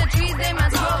turn, and the trees they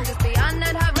must grow. Just beyond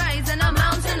that horizon, a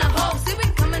mountain of hope. See,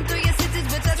 we're coming through your cities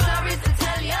with a story to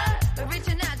tell ya. We're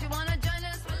reaching out, you wanna join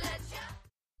us? We'll let ya.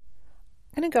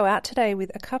 I'm going to go out today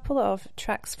with a couple of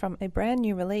tracks from a brand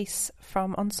new release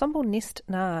from Ensemble Nist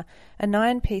Na, a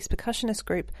 9-piece percussionist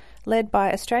group led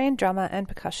by Australian drummer and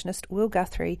percussionist Will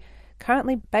Guthrie,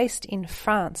 currently based in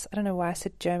France. I don't know why I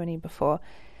said Germany before.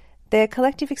 Their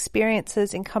collective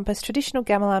experiences encompass traditional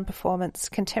gamelan performance,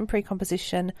 contemporary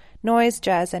composition, noise,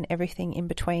 jazz and everything in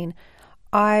between.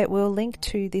 I will link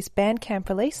to this Bandcamp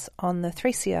release on the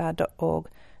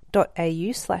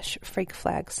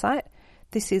 3cr.org.au/freakflag site.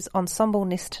 This is Ensemble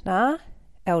Nist Na,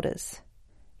 Elders.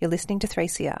 You're listening to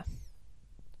 3CR.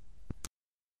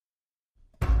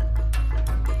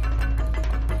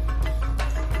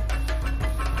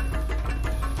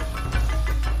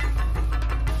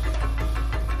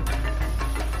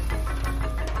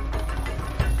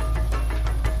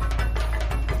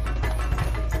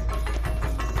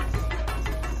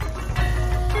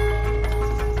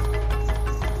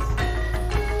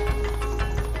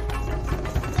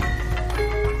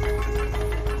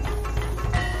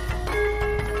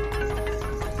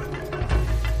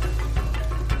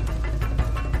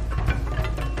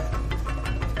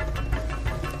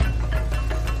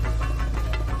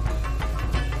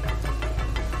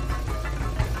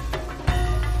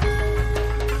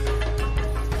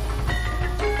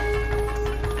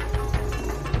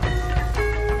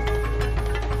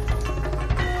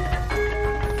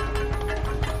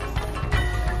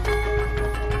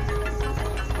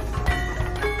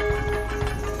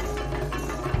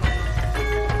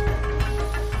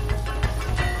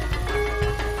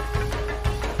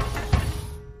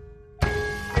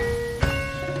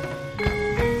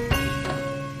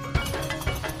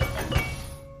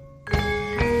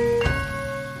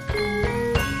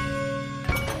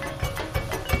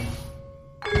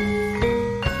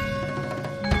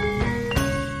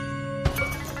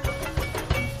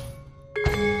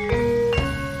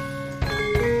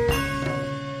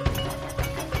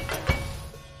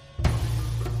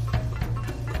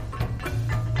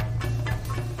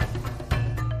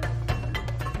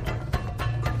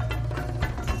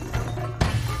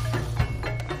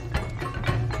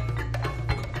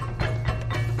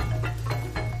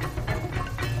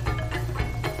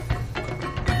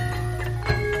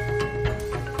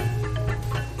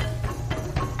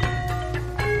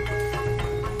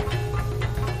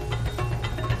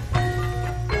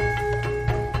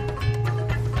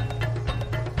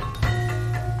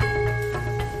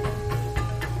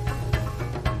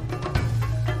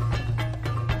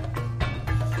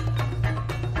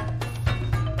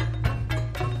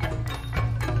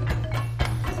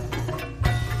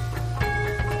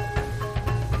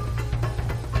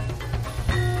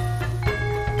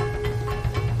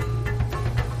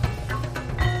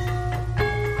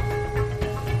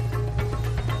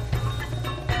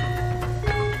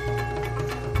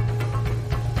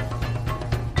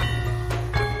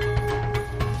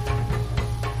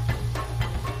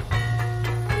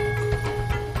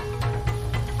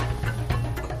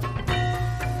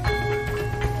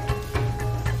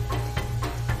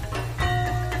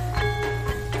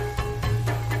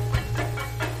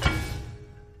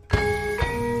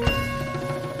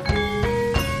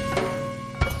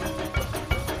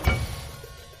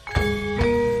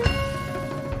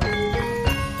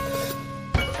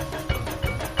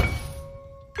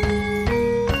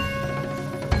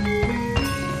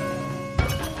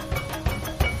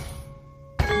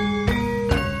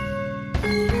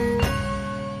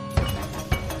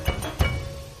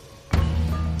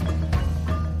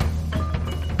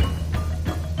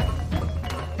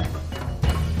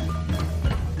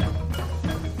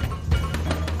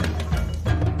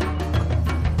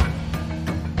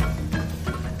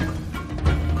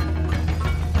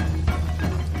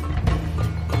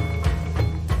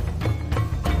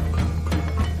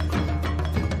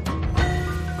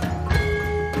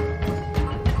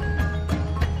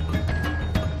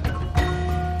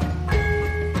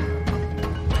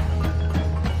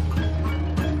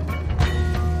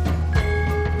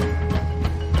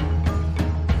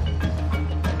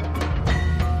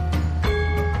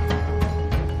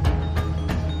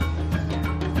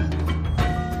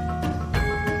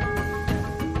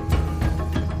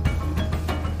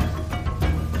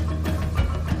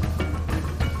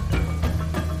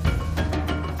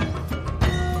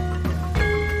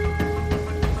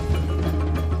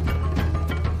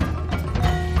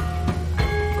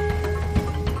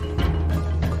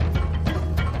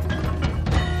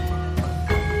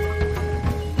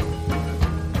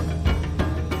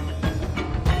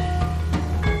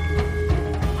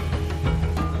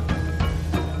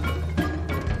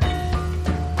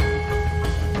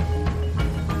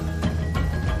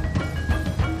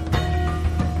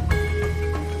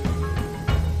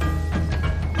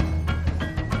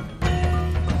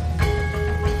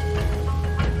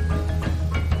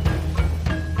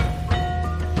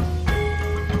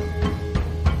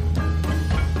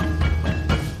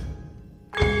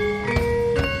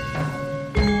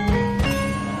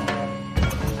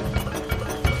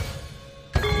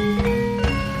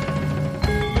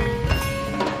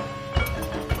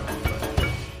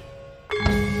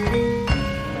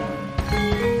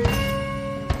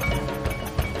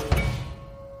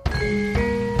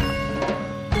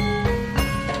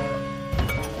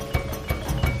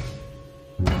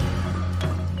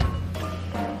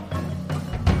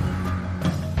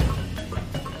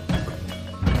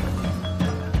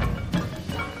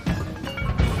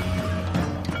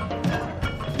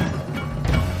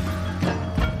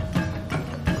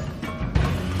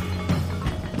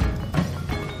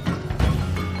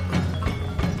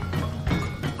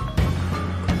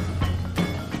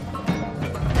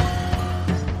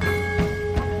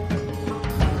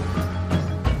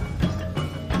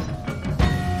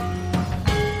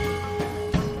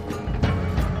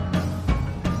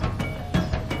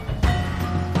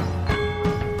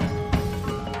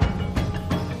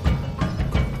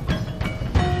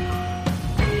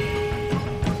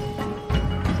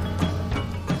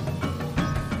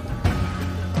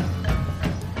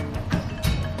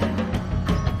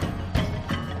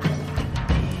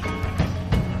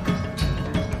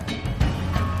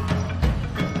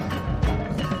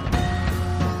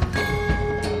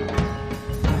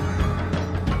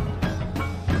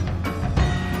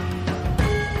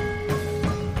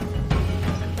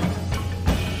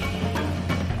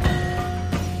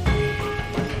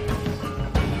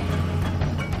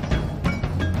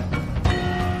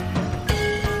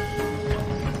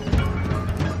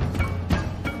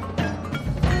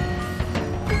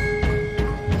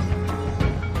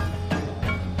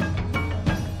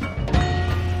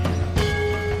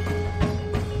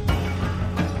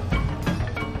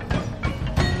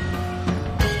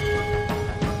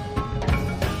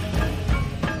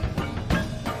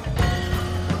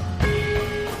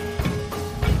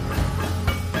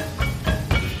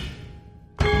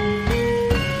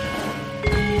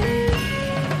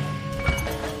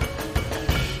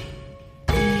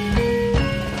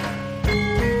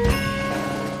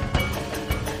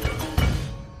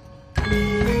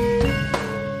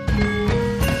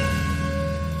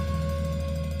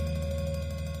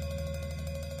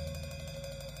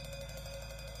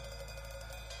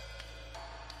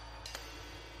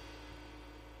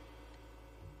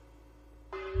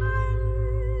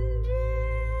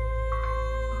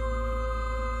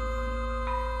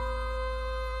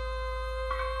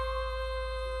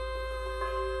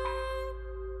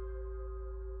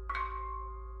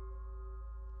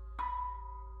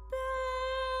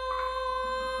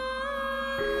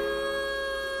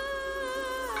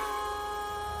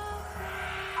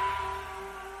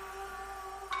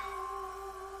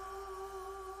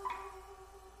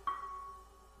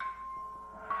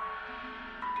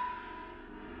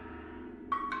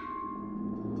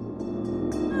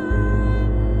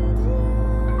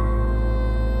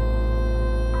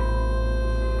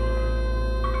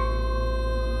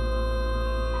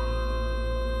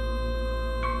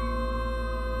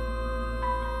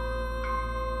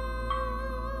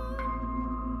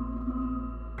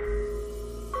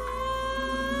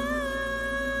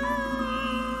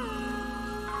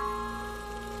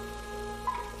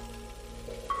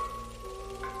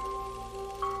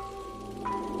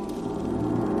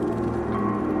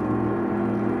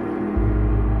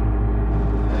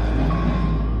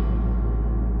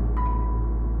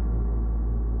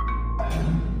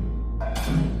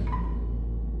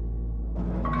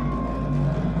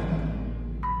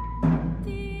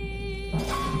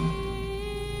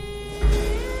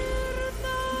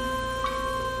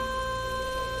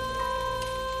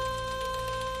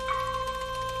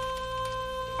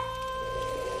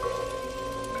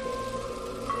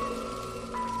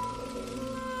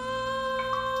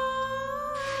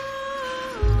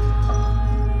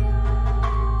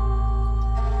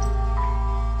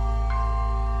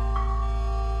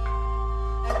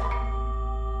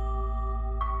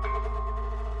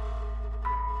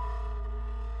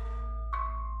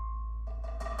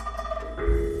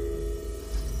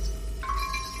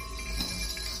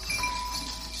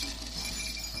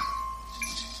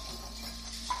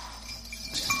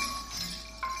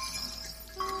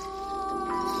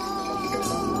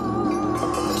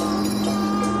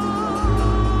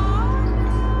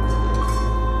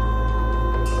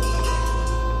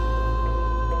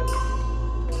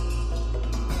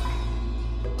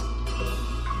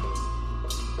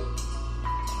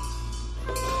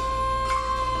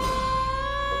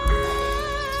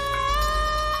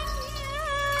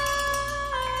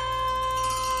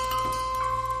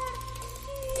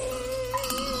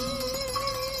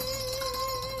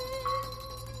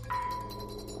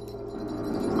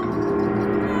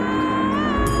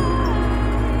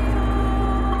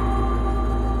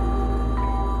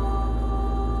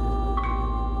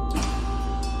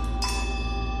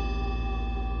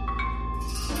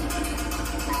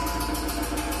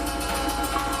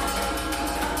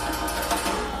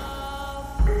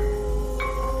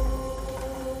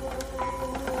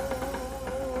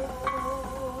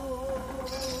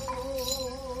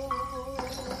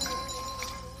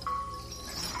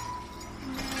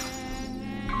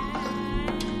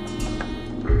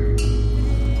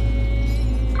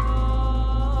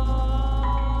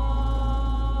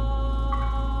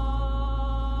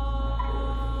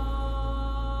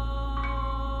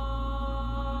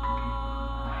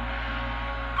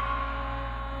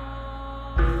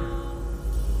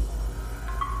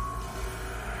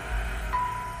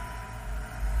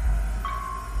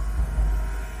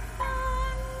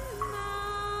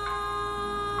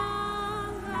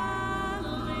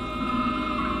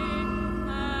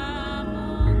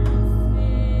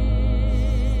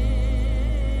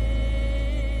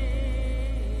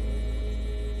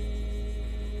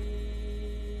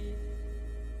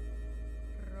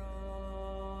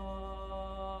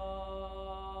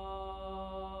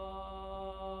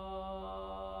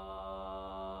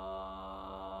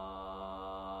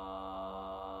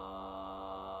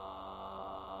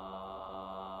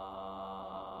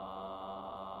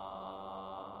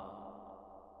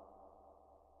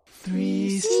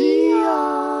 you.